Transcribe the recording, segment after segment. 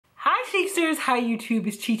Hi Chicsters, hi YouTube,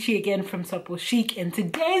 it's Chi again from SUPPLECHIC, and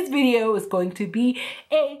today's video is going to be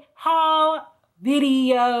a haul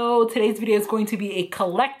video. Today's video is going to be a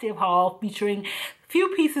collective haul featuring a few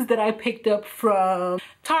pieces that I picked up from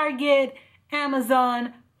Target,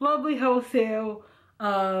 Amazon, Lovely Wholesale,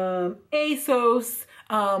 ASOS,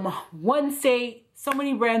 One State. So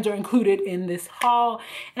many brands are included in this haul,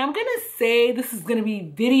 and I'm gonna say this is gonna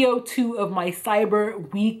be video 2 of my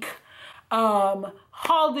Cyber Week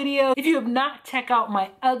haul video. If you have not checked out my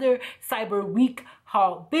other Cyber Week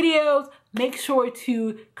haul videos, make sure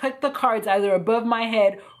to click the cards either above my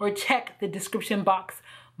head or check the description box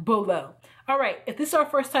below. All right, if this is our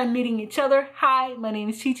first time meeting each other, hi, my name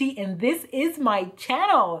is Chi and this is my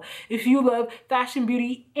channel. If you love fashion,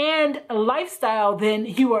 beauty, and lifestyle, then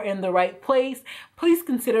you are in the right place. Please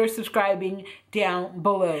consider subscribing down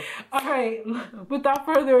below. All right, without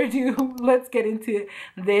further ado, let's get into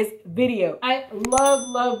this video. I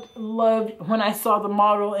loved when I saw the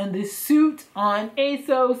model in this suit on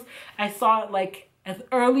ASOS. I saw it like as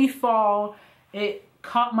early fall. It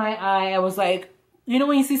caught my eye. I was like, you know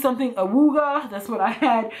when you see something awooga? That's what I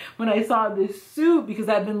had when I saw this suit, because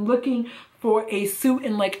I've been looking for a suit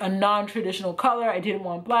in like a non-traditional color. I didn't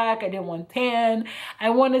want black, I didn't want tan.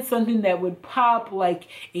 I wanted something that would pop, like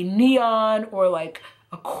a neon or like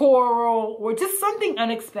a coral or just something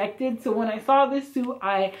unexpected. So when I saw this suit,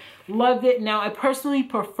 I loved it. Now I personally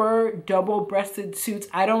prefer double-breasted suits.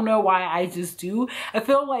 I don't know why, I just do. I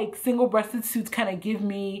feel like single-breasted suits kind of give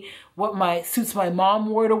me what my suits my mom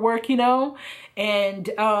wore to work, you know?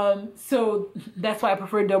 And so that's why I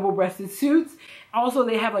prefer double-breasted suits. Also,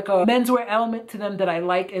 they have like a menswear element to them that I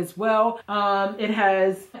like as well. It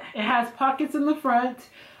has pockets in the front,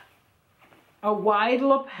 a wide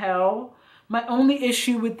lapel. My only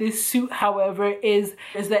issue with this suit, however, is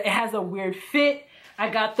that it has a weird fit. I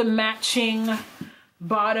got the matching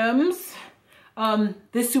bottoms.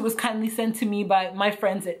 This suit was kindly sent to me by my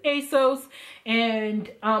friends at ASOS,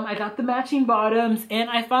 and I got the matching bottoms, and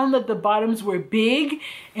I found that the bottoms were big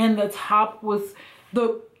and the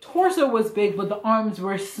torso was big, but the arms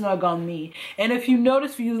were snug on me. And if you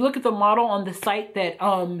notice, if you look at the model on the site that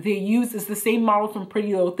they use, is the same model from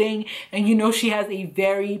Pretty Little Thing, and you know she has a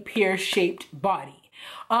very pear-shaped body.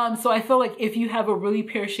 So I feel like if you have a really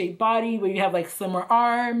pear-shaped body where you have like slimmer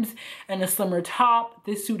arms and a slimmer top,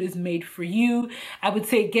 this suit is made for you. I would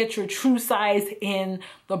say get your true size in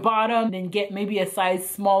the bottom and get maybe a size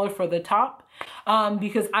smaller for the top,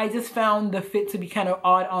 because I just found the fit to be kind of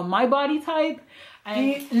odd on my body type.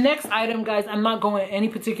 The next item, guys, I'm not going in any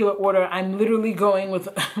particular order. I'm literally going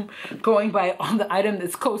by on the item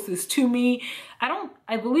that's closest to me.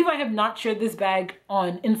 I believe I have not shared this bag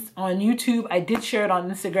on YouTube. I did share it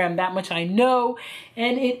on Instagram, that much I know.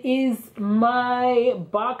 And it is my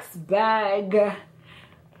box bag.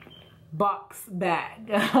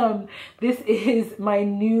 This is my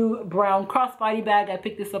new brown crossbody bag. I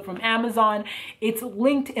picked this up from Amazon. It's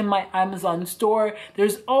linked in my Amazon store.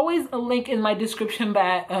 There's always a link in my description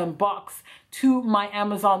box to my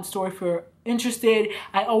Amazon store if you're interested.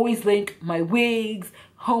 I always link my wigs,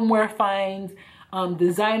 homeware finds,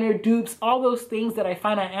 designer dupes, all those things that I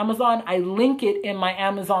find on Amazon. I link it in my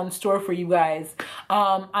Amazon store for you guys.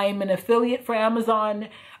 I am an affiliate for Amazon.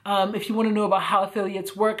 If you want to know about how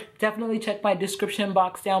affiliates work, definitely check my description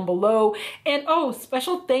box down below. And oh,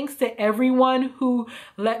 special thanks to everyone who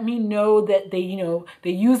let me know that they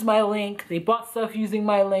used my link, they bought stuff using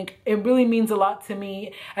my link. It really means a lot to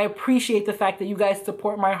me. I appreciate the fact that you guys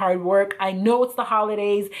support my hard work. I know it's the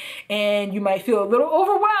holidays and you might feel a little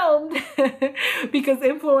overwhelmed because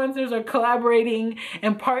influencers are collaborating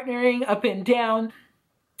and partnering up and down.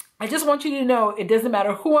 I just want you to know, it doesn't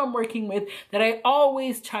matter who I'm working with, that I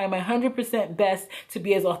always try my 100% best to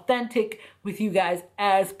be as authentic with you guys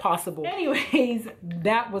as possible. Anyways,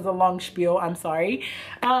 that was a long spiel, I'm sorry.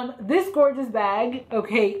 This gorgeous bag,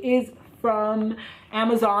 okay, is from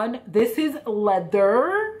Amazon. This is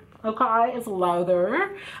leather, okay, it's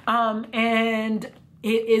leather. And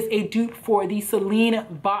it is a dupe for the Celine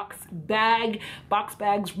box bag. Box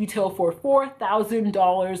bags retail for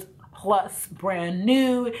 $4,000 plus, brand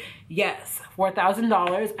new. Yes,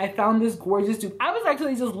 $4,000. I found this gorgeous dupe. I was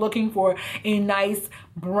actually just looking for a nice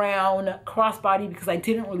brown crossbody because I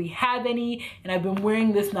didn't really have any, and I've been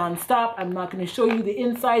wearing this non-stop. I'm not going to show you the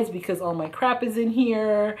insides because all my crap is in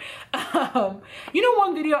here. You know,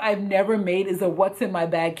 one video I've never made is a what's in my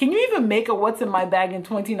bag. Can you even make a what's in my bag in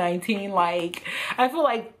 2019? Like, I feel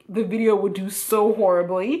like the video would do so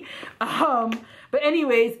horribly. But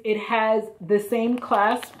anyways, it has the same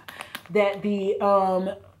clasp that the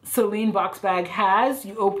Celine box bag has.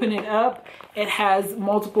 You open it up, it has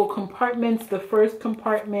multiple compartments. The first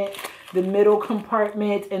compartment, the middle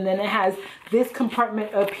compartment, and then it has this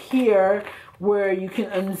compartment up here where you can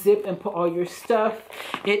unzip and put all your stuff.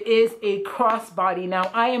 It is a crossbody.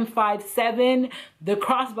 Now, I am 5'7". The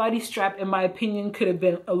crossbody strap, in my opinion, could have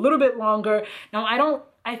been a little bit longer. Now,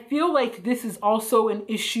 I feel like this is also an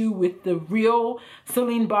issue with the real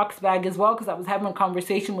Celine box bag as well, because I was having a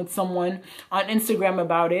conversation with someone on Instagram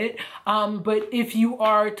about it. But if you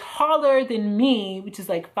are taller than me, which is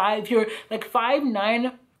like you're like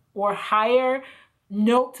 5'9" or higher,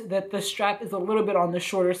 note that the strap is a little bit on the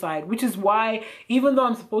shorter side, which is why even though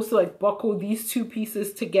I'm supposed to like buckle these two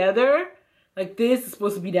pieces together, like this is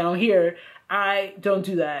supposed to be down here, I don't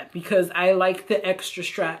do that because I like the extra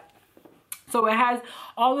strap. So it has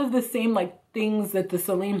all of the same like things that the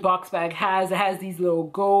Celine box bag has. It has these little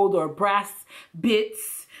gold or brass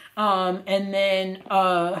bits, and then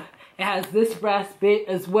it has this brass bit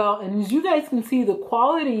as well. And as you guys can see, the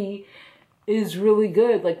quality is really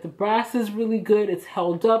good. Like the brass is really good. It's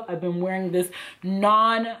held up. I've been wearing this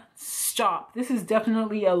non-stop. This is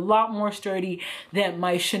definitely a lot more sturdy than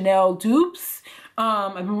my Chanel dupes.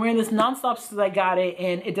 I've been wearing this non-stop since I got it,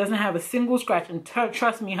 and it doesn't have a single scratch. And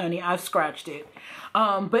trust me, honey, I've scratched it.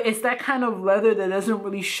 But it's that kind of leather that doesn't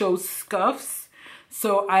really show scuffs.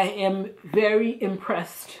 So I am very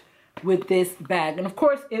impressed with this bag. And of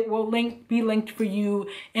course, it will be linked for you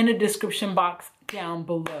in the description box down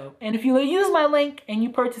below. And if you use my link and you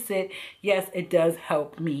purchase it, yes, it does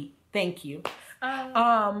help me. Thank you.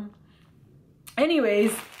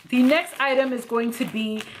 Anyways, the next item is going to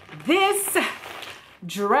be this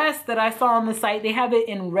dress that I saw on the site. They have it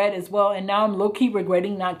in red as well, and now I'm low-key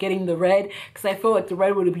regretting not getting the red because I feel like the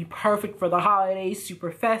red would be perfect for the holidays,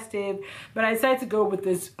 super festive. But I decided to go with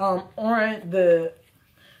this orange, the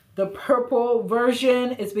purple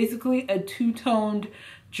version. It's basically a two-toned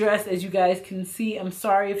dress, as you guys can see. I'm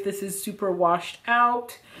sorry if this is super washed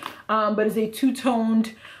out, but it's a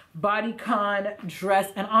two-toned bodycon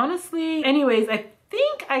dress. And honestly, anyways, I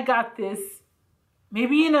think I got this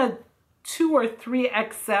maybe in a 2 or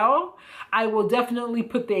 3XL. I will definitely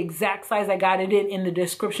put the exact size I got it in the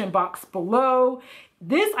description box below.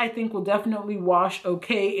 This I think will definitely wash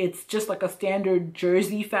okay. It's just like a standard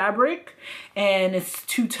jersey fabric, and it's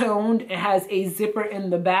two-toned. It has a zipper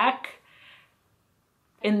in the back,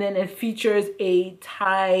 and then it features a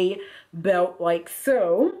tie belt like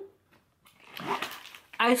so.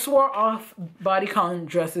 I swore off bodycon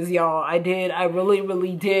dresses, y'all. I did. I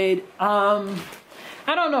really did.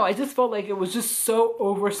 I don't know. I just felt like it was just so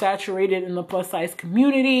oversaturated in the plus size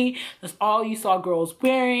community. That's all you saw girls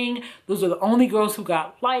wearing. Those are the only girls who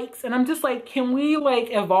got likes. And I'm just like, can we like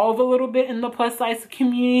evolve a little bit in the plus size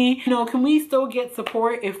community? You know, can we still get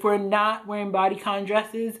support if we're not wearing bodycon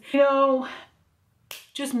dresses? You know,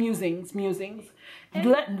 just musings.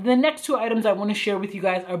 The next two items I want to share with you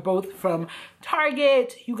guys are both from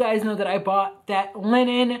Target. You guys know that I bought that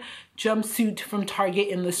linen jumpsuit from Target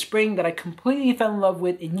in the spring that I completely fell in love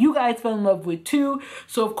with, and you guys fell in love with too.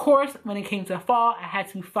 So of course, when it came to fall, I had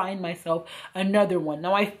to find myself another one.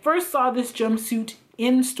 Now, I first saw this jumpsuit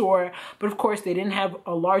in store, but of course they didn't have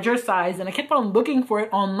a larger size, and I kept on looking for it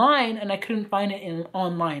online and I couldn't find it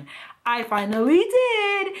online. I finally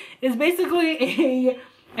did. It's basically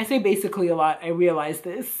I say basically a lot, I realize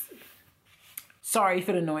this. Sorry if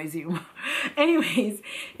it annoys you. Anyways,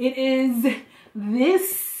 it is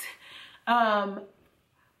this, I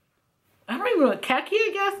don't even know, khaki,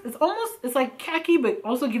 I guess. It's like khaki, but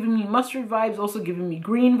also giving me mustard vibes, also giving me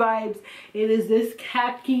green vibes. It is this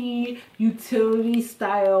khaki utility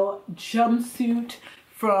style jumpsuit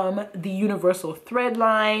from the Universal Thread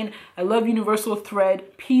line. I love Universal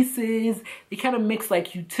Thread pieces. They kind of mix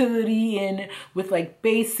like utility in with like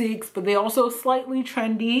basics, but they also slightly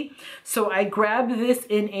trendy. So I grabbed this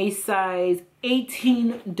in a size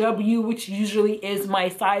 18W, which usually is my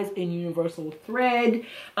size in Universal Thread.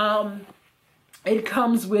 It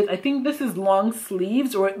comes with, I think this is long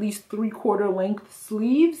sleeves, or at least 3/4 length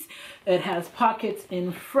sleeves. It has pockets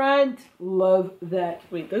in front. Love that.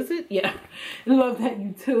 Wait, does it? Yeah. Love that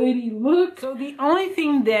utility look. So the only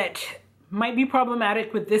thing that might be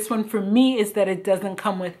problematic with this one for me is that it doesn't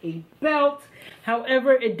come with a belt.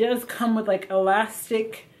 However, it does come with like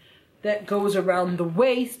elastic that goes around the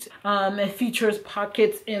waist. It features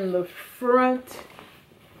pockets in the front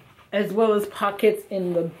as well as pockets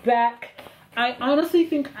in the back. I honestly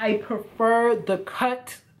think I prefer the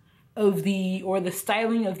cut of the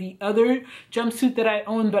styling of the other jumpsuit that I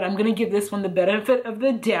own, but I'm gonna give this one the benefit of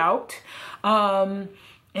the doubt. And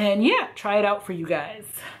yeah, try it out for you guys.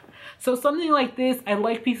 So something like this, I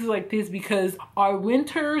like pieces like this because our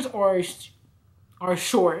winters are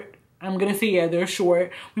short. I'm gonna say, yeah, they're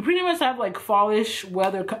short. We pretty much have like fallish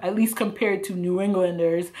weather, at least compared to New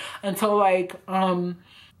Englanders, until like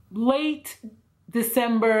late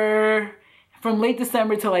December. From late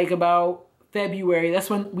December to like about February, that's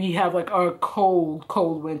when we have like our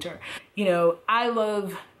cold winter. You know, I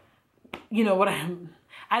love, you know,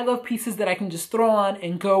 I love pieces that I can just throw on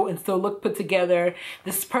and go and still look put together.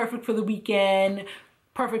 This is perfect for the weekend,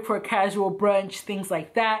 perfect for a casual brunch, things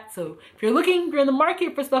like that. So if you're in the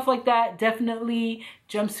market for stuff like that, definitely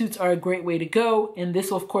jumpsuits are a great way to go. And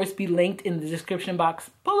this will of course be linked in the description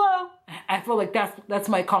box below. I feel like that's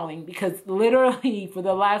my calling, because literally for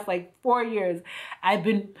the last like 4 years, I've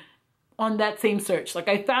been on that same search. Like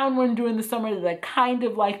I found one during the summer that I kind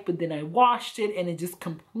of liked, but then I washed it and it just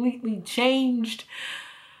completely changed.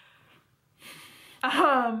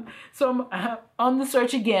 So I'm on the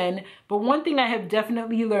search again, but one thing I have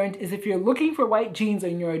definitely learned is if you're looking for white jeans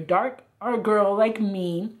and you're a dark girl like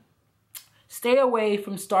me, stay away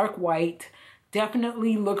from stark white.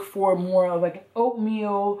 Definitely look for more of like an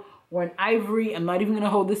oatmeal or an ivory. I'm not even gonna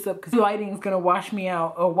hold this up because the lighting is gonna wash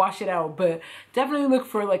it out, but definitely look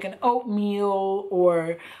for like an oatmeal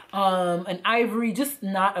or an ivory, just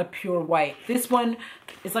not a pure white. This one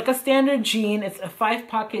is like a standard jean. It's a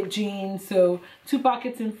 5-pocket jean, so 2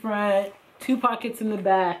 pockets in front, 2 pockets in the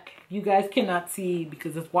back. You guys cannot see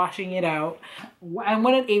because it's washing it out. I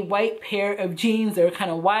wanted a white pair of jeans that are kind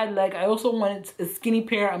of wide leg. I also wanted a skinny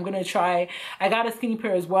pair. I got a skinny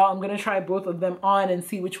pair as well. I'm gonna try both of them on and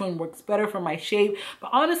see which one works better for my shape.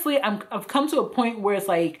 But honestly, I've come to a point where it's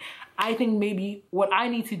like, I think maybe what I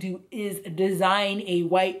need to do is design a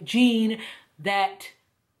white jean that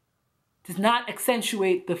does not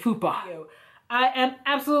accentuate the fupa. I am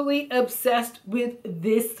absolutely obsessed with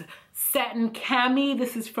this satin cami.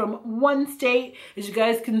 This is from One State. As you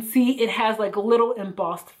guys can see, it has like little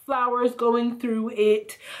embossed flowers going through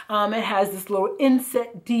it. It has this little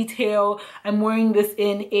inset detail. I'm wearing this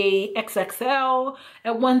in a XXL.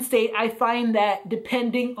 At One State, I find that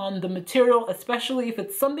depending on the material, especially if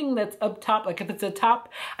it's something that's up top, like if it's a top,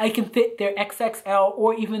 I can fit their XXL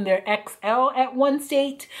or even their XL at One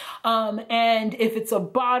State. And if it's a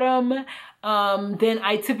bottom, then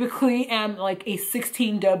I typically am like a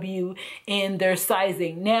 16W in their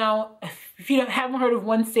sizing. Now, if you haven't heard of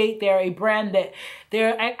One State, they're a brand that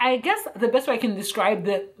I guess the best way I can describe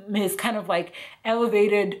them is kind of like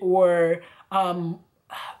elevated or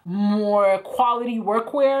more quality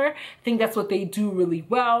workwear. I think that's what they do really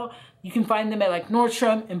well. You can find them at like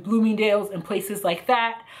Nordstrom and Bloomingdale's and places like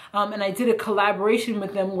that. And I did a collaboration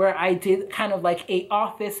with them where I did kind of like a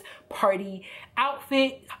office party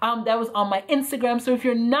outfit that was on my Instagram. So if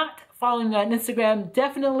you're not following me on Instagram,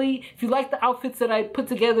 definitely, if you like the outfits that I put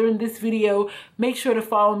together in this video, make sure to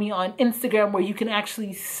follow me on Instagram where you can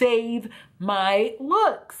actually save my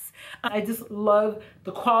looks. I just love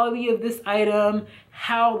the quality of this item,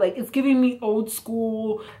 how like it's giving me old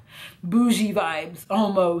school bougie vibes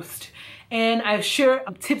almost. And I share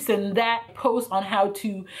tips in that post on how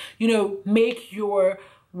to, you know, make your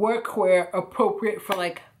workwear appropriate for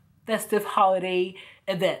like festive holiday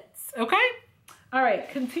events, okay? All right,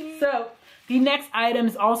 continue. So the next item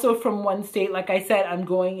is also from One State. Like I said, I'm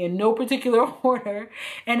going in no particular order,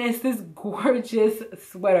 and it's this gorgeous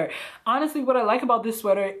sweater. Honestly, what I like about this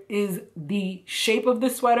sweater is the shape of the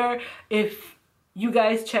sweater. If you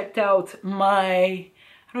guys checked out my, I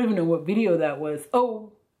don't even know what video that was.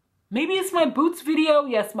 Oh, maybe it's my boots video.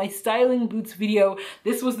 Yes, my styling boots video.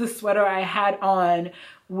 This was the sweater I had on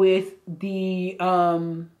with the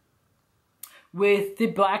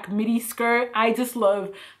black midi skirt. I just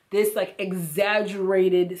love this like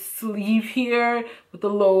exaggerated sleeve here with the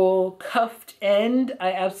little cuffed end.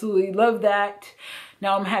 I absolutely love that.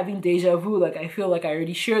 Now I'm having deja vu. Like I feel like I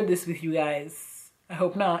already shared this with you guys. I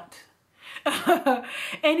hope not.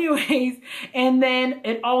 Anyways, and then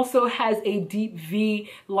it also has a deep V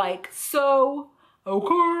like so.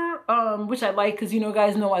 Okay, which I like because, you know,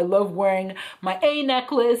 guys know I love wearing my A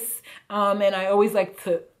necklace, and I always like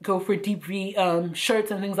to go for deep V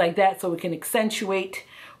shirts and things like that so it can accentuate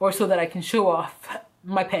or so that I can show off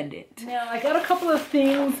my pendant. Now I got a couple of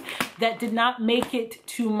things that did not make it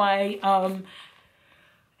to my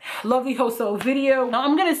lovely wholesale video. Now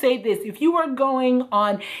I'm gonna say this: if you are going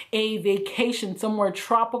on a vacation somewhere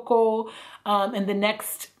tropical in the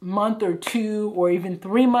next month or 2 or even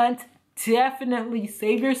 3 months, definitely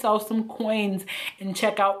save yourself some coins and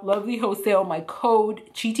check out Lovely Wholesale. My code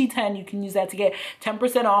CHITI10, you can use that to get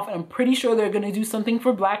 10% off, and I'm pretty sure they're gonna do something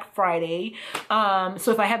for Black Friday.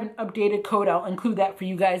 So if I have an updated code, I'll include that for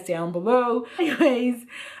you guys down below. Anyways,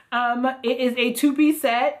 it is a 2-piece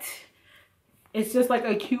set. It's just like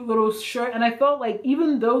a cute little shirt, and I felt like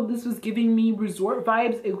even though this was giving me resort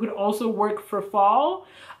vibes, it could also work for fall.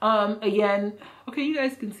 Again, okay, you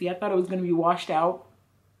guys can see, I thought it was gonna be washed out.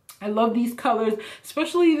 I love these colors,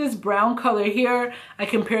 especially this brown color here. I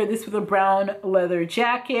compare this with a brown leather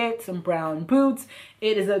jacket, some brown boots.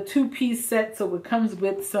 It is a 2-piece set, so it comes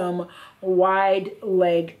with some wide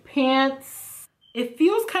leg pants. It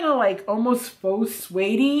feels kind of like almost faux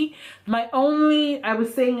suede-y. I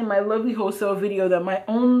was saying in my Lovely Wholesale video that my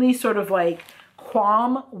only sort of like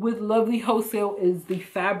qualm with Lovely Wholesale is the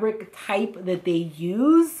fabric type that they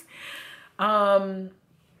use.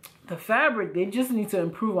 The fabric, they just need to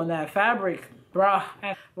improve on that fabric, bruh.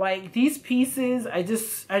 Like these pieces,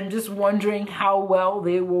 I'm just wondering how well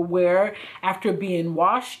they will wear after being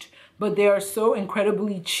washed. But they are so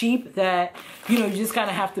incredibly cheap that, you know, you just kind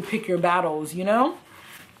of have to pick your battles, you know?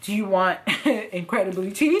 Do you want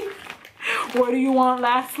incredibly cheap? Or do you want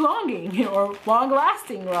longing, or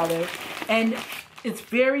long-lasting rather? And it's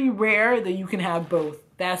very rare that you can have both.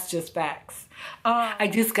 That's just facts. I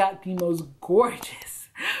just got the most gorgeous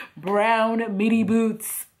brown midi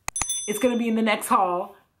boots. It's gonna be in the next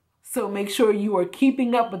haul. So make sure you are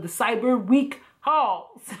keeping up with the Cyber Week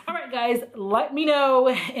hauls. All right, guys, let me know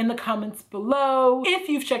in the comments below if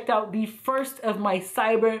you've checked out the first of my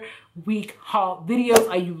Cyber Week haul videos.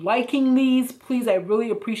 Are you liking these? Please, I really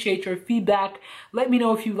appreciate your feedback. Let me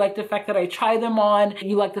know if you like the fact that I try them on,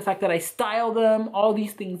 you like the fact that I style them. All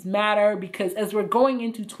these things matter because as we're going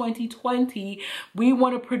into 2020, we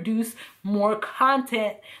want to produce more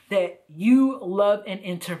content that you love and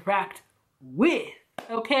interact with,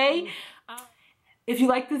 okay? If you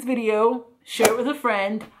like this video, share it with a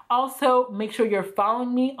friend. Also, make sure you're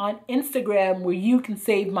following me on Instagram where you can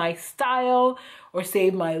save my style or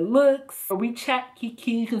save my looks. Or we chat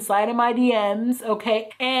kiki, you can slide in my DMs, okay?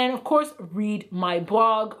 And of course, read my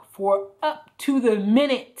blog for up to the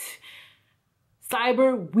minute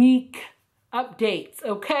Cyber Week updates,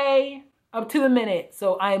 okay? Up to the minute.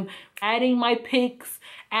 So I'm adding my pics,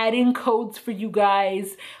 adding codes for you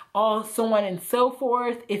guys, all so on and so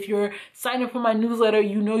forth. If you're signed up for my newsletter,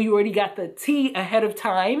 you know you already got the tea ahead of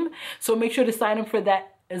time. So make sure to sign up for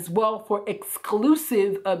that as well for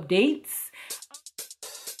exclusive updates.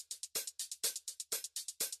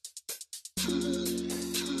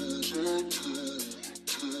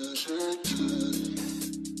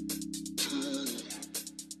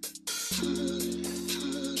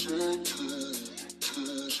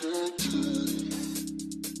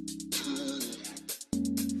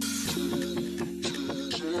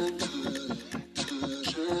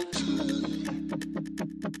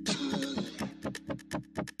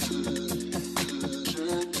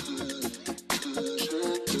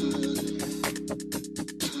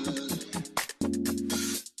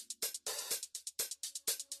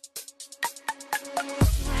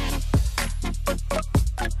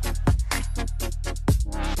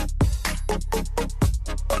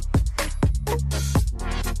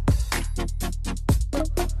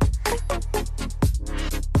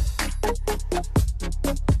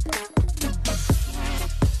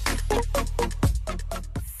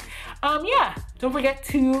 Yeah, don't forget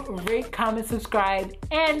to rate, comment, subscribe,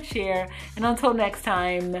 and share. And until next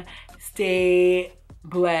time, stay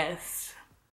blessed.